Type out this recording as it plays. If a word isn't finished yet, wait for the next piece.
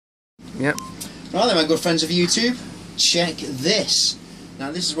Yep. Right then, my good friends of YouTube, check this.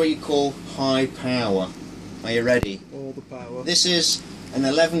 Now this is what you call high power. Are you ready? All the power. This is an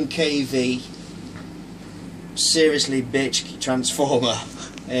 11 kV seriously bitch transformer.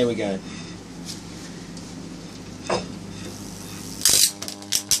 Here we go.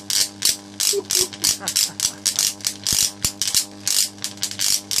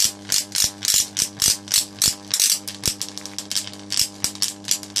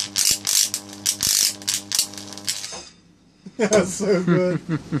 That's so good.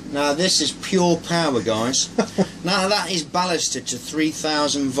 Now this is pure power, guys. Now that is ballasted to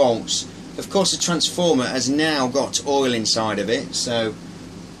 3000 volts. Of course the transformer has now got oil inside of it, so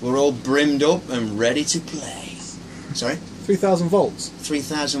we're all brimmed up and ready to play. Sorry? 3000 volts.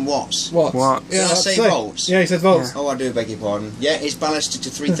 3000 watts. Watts. Watts. Did I say volts? Yeah, he said volts. Oh, I do beg your pardon. Yeah, it's ballasted to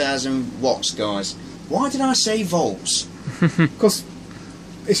 3000 watts, guys. Why did I say volts? Because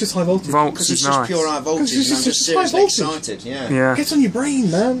it's just high voltage. Volts Because is it's just nice. pure high voltage, It's and I'm just just high seriously voltage. excited. Yeah. Yeah. It gets on your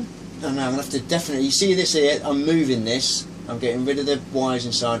brain, man. No, I'm gonna have to definitely. You see this here? I'm moving this. I'm getting rid of the wires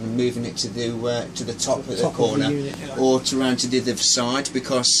inside and moving it to the top of the corner, of the unit, yeah. or to round to the other side,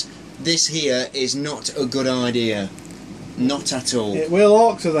 because this here is not a good idea. Not at all. It will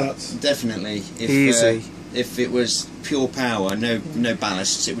arc to that. Definitely. If, Easy. If it was pure power, no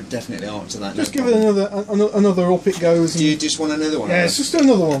ballasts, it would definitely arc to that. Just no give it problem. another up it goes. Do you just want another one? Yeah, let's just do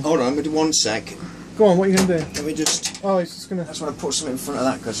another one. Hold on, I'm going to do 1 sec. Go on, what are you going to do? Let me just. Oh, he's just going I just want to put something in front of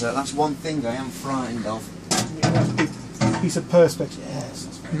that, because that's one thing I am frightened of. That big piece of perspex. Yes,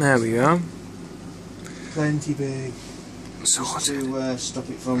 that's very There we go. plenty big. Just Sorted. to stop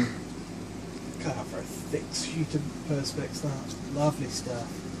it from. God, how very thick sheet of perspex that. Lovely stuff.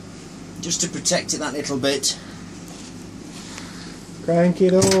 Just to protect it that little bit. Crank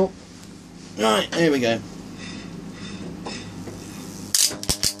it up. Right, here we go.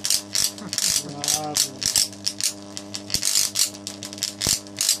 Lovely.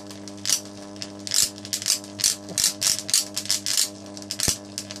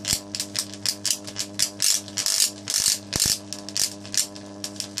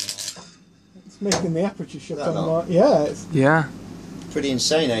 It's making the aperture shut That on. lot? Yeah, it's, Yeah. Pretty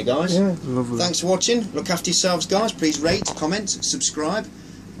insane, eh, guys? yeah. Lovely. Thanks for watching. Look after yourselves, guys. Please rate, comment, subscribe,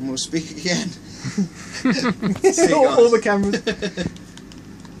 and we'll speak again. See you all guys. the cameras.